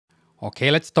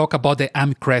Okay, let's talk about the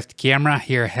Amcrest camera.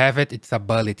 Here I have it. It's a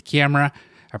bullet camera,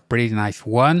 a pretty nice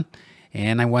one.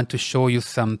 And I want to show you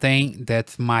something.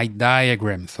 That's my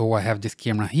diagram. So I have this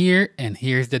camera here, and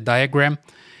here's the diagram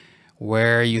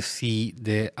where you see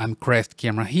the Amcrest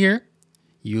camera here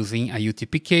using a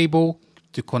UTP cable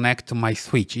to connect to my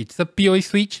switch. It's a PoE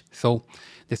switch, so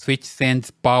the switch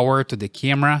sends power to the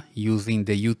camera using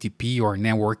the UTP or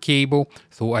network cable,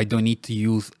 so I don't need to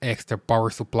use extra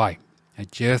power supply. I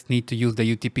just need to use the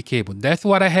UTP cable. That's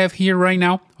what I have here right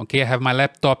now. Okay, I have my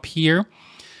laptop here,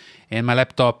 and my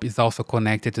laptop is also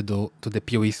connected to the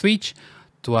PoE switch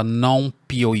to a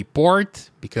non-PoE port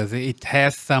because it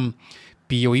has some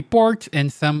PoE ports and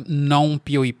some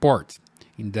non-PoE ports.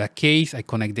 In that case, I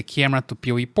connect the camera to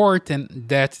PoE port, and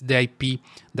that's the IP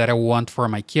that I want for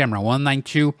my camera,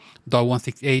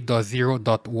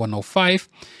 192.168.0.105.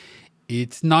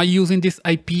 It's not using this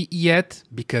IP yet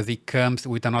because it comes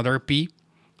with another IP,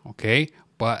 okay?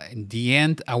 But in the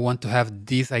end, I want to have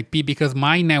this IP because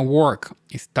my network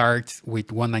starts with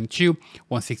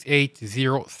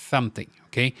 192.168.0 something,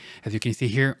 okay? As you can see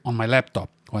here on my laptop,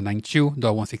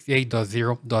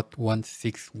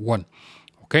 192.168.0.161,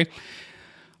 okay?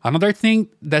 Another thing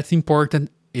that's important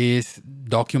is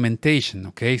documentation,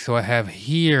 okay? So I have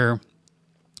here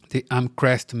the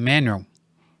Amcrest manual.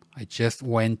 I just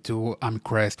went to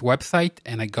Amcrest website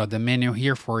and I got the manual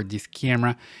here for this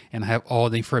camera, and I have all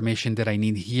the information that I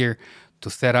need here to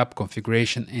set up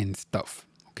configuration and stuff,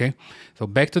 okay? So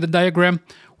back to the diagram.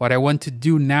 What I want to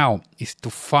do now is to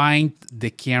find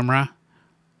the camera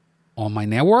on my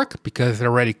network because it's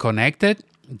already connected.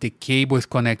 The cable is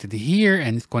connected here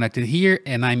and it's connected here,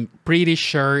 and I'm pretty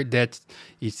sure that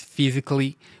it's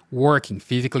physically working,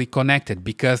 physically connected,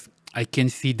 because I can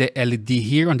see the LED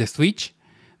here on the switch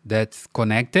that's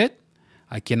connected.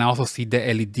 I can also see the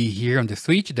LED here on the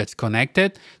switch that's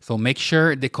connected. So make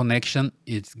sure the connection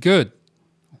is good.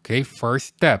 Okay, first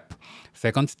step.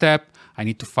 Second step, I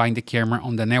need to find the camera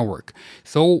on the network.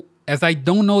 So as I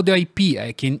don't know the IP,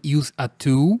 I can use a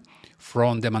tool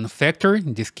from the manufacturer,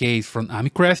 in this case from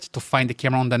Amcrest, to find the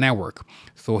camera on the network.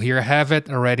 So here I have it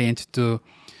already into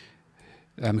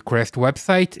Amcrest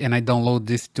website, and I download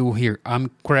this tool here,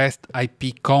 Amcrest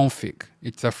IP config.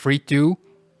 It's a free tool.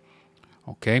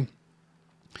 Okay,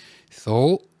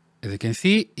 so as you can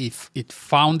see, it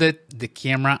founded the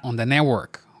camera on the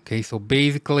network. Okay, so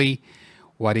basically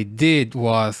what it did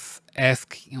was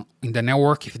ask in the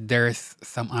network if there's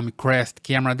some Amcrest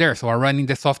camera there. So I'm running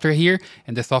the software here,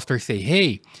 and the software say,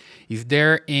 hey, is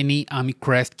there any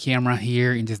Amcrest camera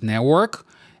here in this network?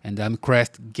 And the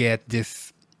Amcrest get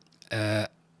this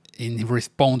in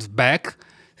response back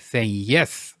saying,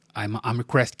 yes, I'm an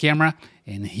Amcrest camera,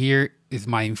 and here is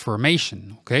my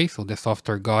information. Okay, so the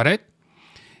software got it,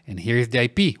 and here's the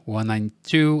IP,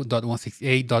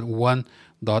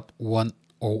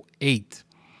 192.168.1.108,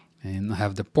 and I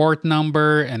have the port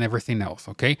number and everything else.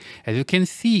 Okay, as you can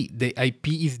see, the IP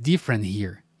is different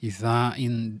here. It's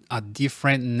in a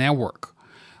different network,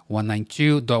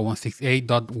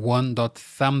 192.168.1.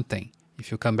 something.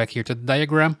 If you come back here to the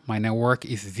diagram, my network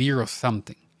is 0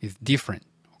 something. It's different.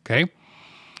 Okay,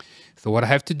 so what I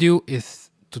have to do is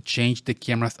to change the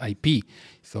camera's IP.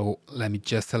 So let me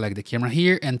just select the camera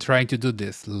here and try to do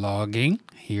this. Logging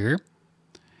here.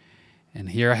 And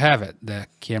here I have it. The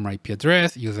camera IP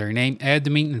address, username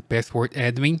admin, and password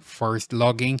admin. First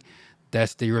login,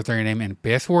 that's the username and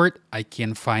password. I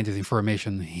can find this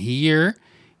information here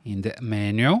in the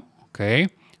menu. Okay.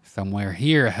 Somewhere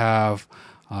here I have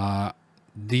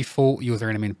default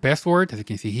username and password. As you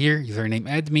can see here, username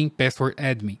admin, password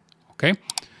admin. Okay.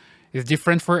 It's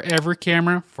different for every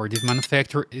camera. For this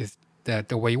manufacturer, is that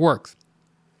the way it works.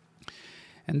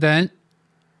 And then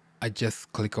I just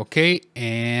click OK,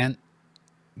 and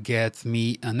gets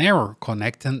me an error.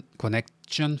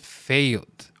 Connection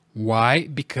failed. Why?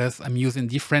 Because I'm using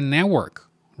different network.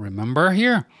 Remember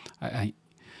here,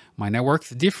 my network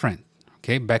is different.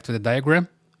 Okay, back to the diagram.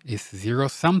 It's 0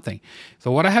 something. So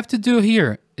what I have to do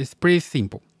here is pretty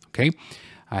simple. Okay,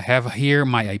 I have here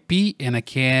my IP, and I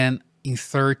can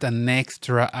insert an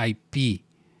extra IP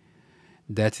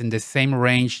that's in the same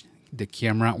range the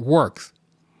camera works,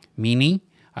 meaning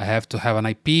I have to have an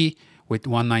IP with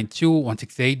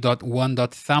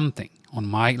 192.168.1. something on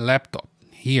my laptop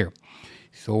here.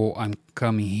 So I'm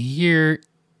coming here,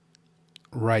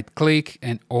 right click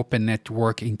and open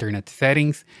network internet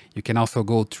settings. You can also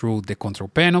go through the control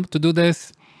panel to do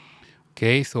this.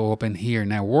 Okay, so open here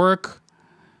network,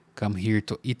 come here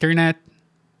to Ethernet,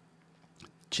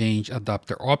 change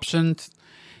adapter options,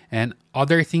 and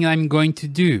other thing I'm going to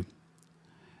do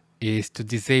is to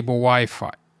disable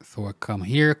Wi-Fi. So I come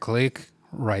here, click,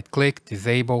 right click,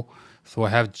 disable. So I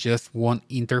have just one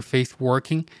interface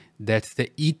working. That's the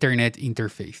Ethernet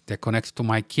interface that connects to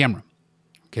my camera.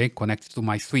 Okay, connects to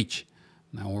my switch.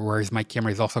 Now, whereas my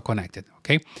camera is also connected.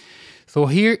 Okay, so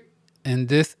here in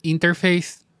this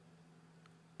interface,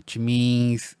 which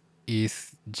means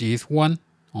is GS1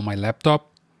 on my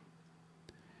laptop,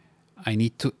 I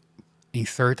need to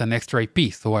insert an extra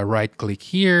IP. So I right click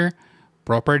here,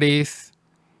 properties,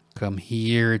 come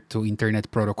here to Internet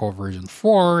Protocol version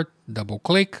 4, double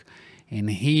click, and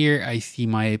here I see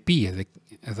my IP.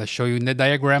 As I show you in the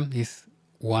diagram, is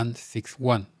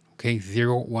 161, okay,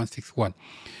 0161.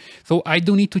 So I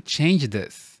do need to change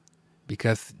this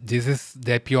because this is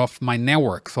the IP of my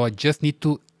network. So I just need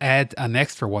to add an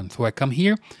extra one. So I come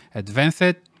here, advance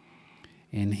it,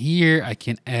 and here I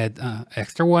can add an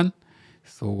extra one.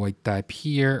 So I type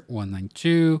here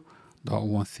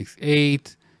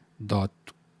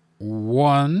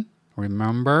 192.168.1.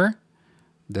 Remember,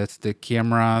 that's the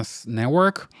camera's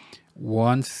network,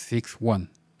 161.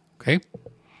 Okay.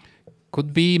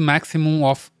 Could be maximum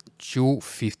of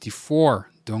 254.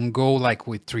 Don't go like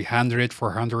with 300,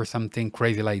 400 or something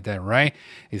crazy like that, right?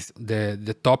 Is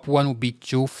the top one will be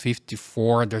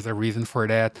 254. There's a reason for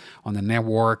that. On the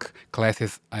network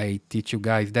classes, I teach you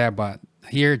guys that, but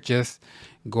here just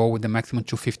go with the maximum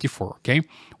 254, okay?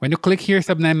 When you click here,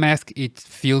 subnet mask, it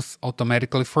fills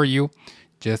automatically for you.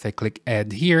 Just I click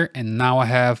add here, and now I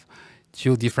have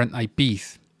two different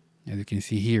IPs. As you can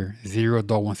see here,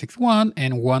 0.161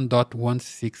 and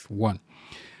 1.161.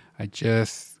 I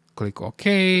just click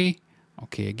OK,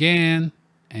 OK again,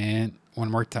 and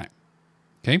one more time.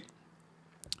 Okay.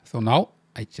 So now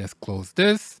I just close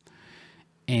this.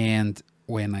 And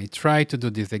when I try to do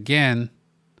this again,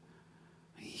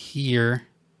 here,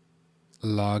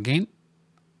 login,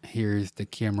 here's the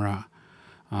camera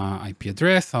IP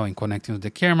address. So I'm connecting to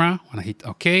the camera. When I hit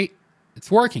OK,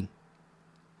 it's working.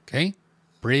 Okay.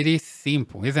 Pretty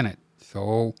simple, isn't it?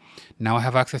 So now I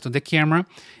have access to the camera,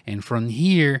 and from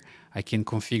here I can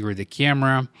configure the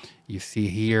camera. You see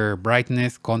here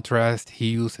brightness, contrast,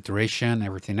 hue, saturation,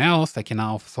 everything else. I can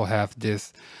also have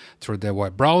this through the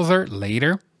web browser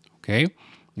later, okay?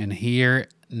 And here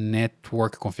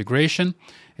network configuration.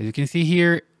 As you can see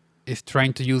here, it's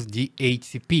trying to use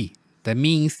DHCP. That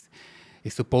means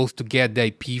it's supposed to get the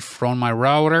IP from my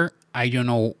router. I don't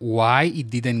know why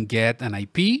it didn't get an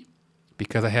IP.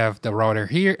 Because I have the router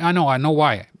here. I know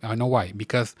why.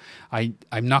 Because I'm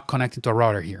not connected to a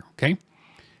router here, okay?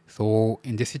 So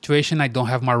in this situation, I don't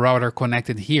have my router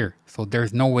connected here. So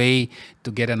there's no way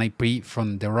to get an IP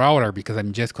from the router because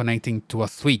I'm just connecting to a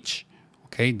switch,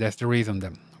 okay? That's the reason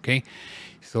then, okay?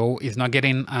 So it's not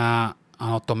getting an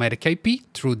automatic IP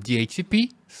through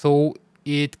DHCP. So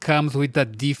it comes with a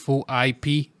default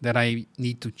IP that I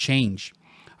need to change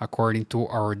according to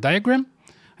our diagram.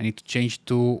 I need to change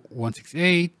to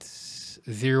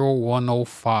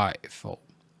 168.0.105. So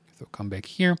come back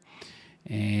here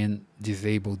and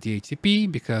disable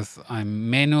DHCP because I'm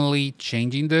manually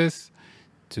changing this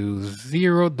to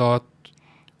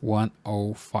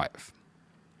 0.105.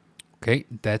 Okay,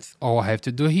 that's all I have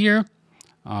to do here.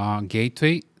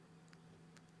 Gateway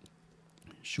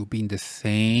should be in the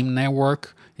same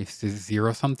network. If this is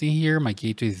 0 something here, my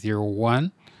gateway is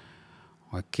 0.1.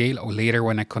 Okay, later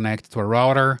when I connect to a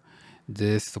router,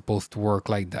 this is supposed to work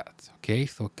like that. Okay,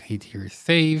 so hit here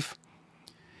save,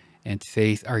 and it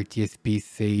says RTSP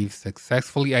saved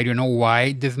successfully. I don't know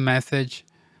why this message.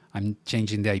 I'm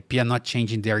changing the IP. I'm not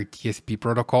changing the RTSP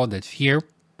protocol that's here,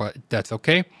 but that's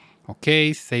okay.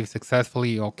 Okay, save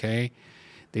successfully. Okay,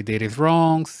 the data is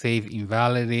wrong. Save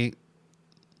invalid.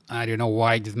 I don't know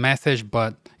why this message,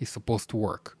 but it's supposed to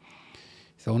work.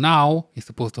 So now it's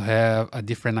supposed to have a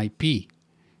different IP.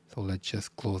 So let's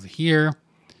just close here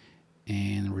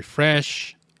and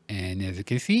refresh. And as you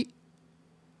can see,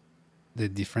 the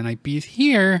different IPs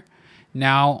here.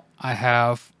 Now I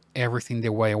have everything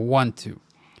the way I want to.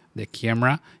 The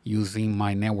camera using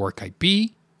my network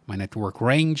IP, my network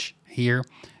range here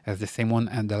as the same one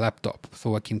and the laptop.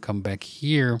 So I can come back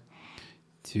here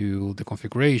to the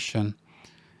configuration.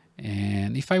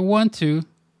 And if I want to,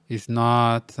 it's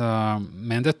not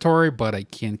mandatory, but I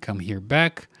can come here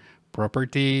back.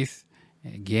 Properties,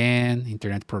 again,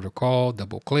 Internet Protocol,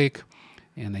 double click,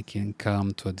 and I can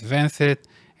come to advance it,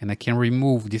 and I can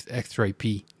remove this extra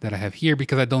IP that I have here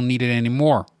because I don't need it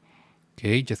anymore.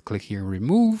 Okay, just click here,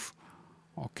 remove.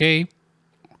 Okay,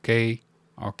 okay,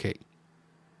 okay.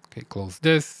 Okay, close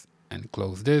this and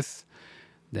close this.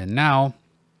 Then now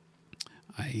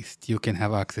I still can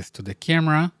have access to the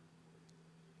camera.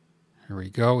 Here we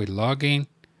go, it's logging.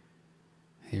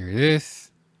 Here it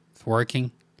is, it's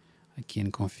working. I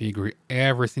can configure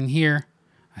everything here.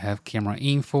 I have camera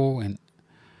info and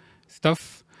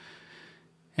stuff.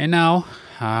 And now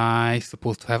I'm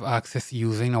supposed to have access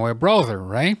using our browser,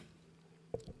 right?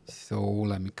 So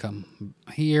let me come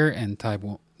here and type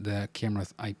the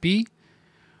camera's IP,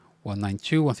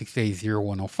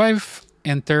 192.168.0.105,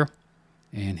 enter,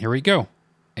 and here we go,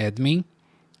 admin,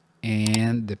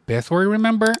 and the password,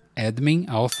 remember, admin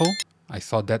also, I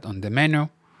saw that on the menu,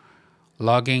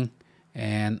 logging,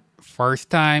 and first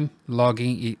time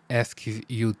logging, it asks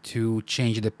you to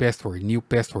change the password, new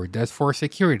password, that's for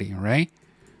security, right?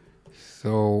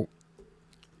 So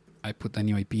I put a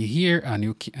new IP here, a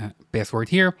new password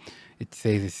here. It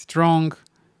says it's strong.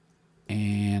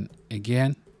 And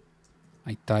again,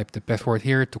 I type the password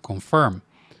here to confirm.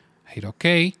 Hit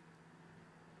OK.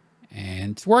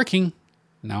 And it's working.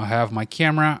 Now I have my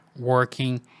camera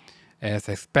working as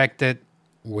expected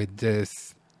with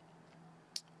this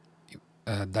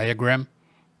diagram,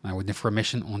 with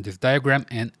information on this diagram,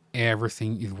 and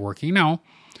everything is working now.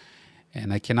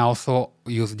 And I can also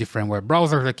use different web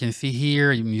browsers. I can see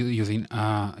here I'm using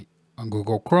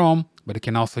Google Chrome, but I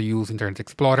can also use Internet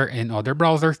Explorer and other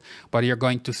browsers, but you're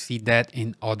going to see that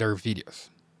in other videos.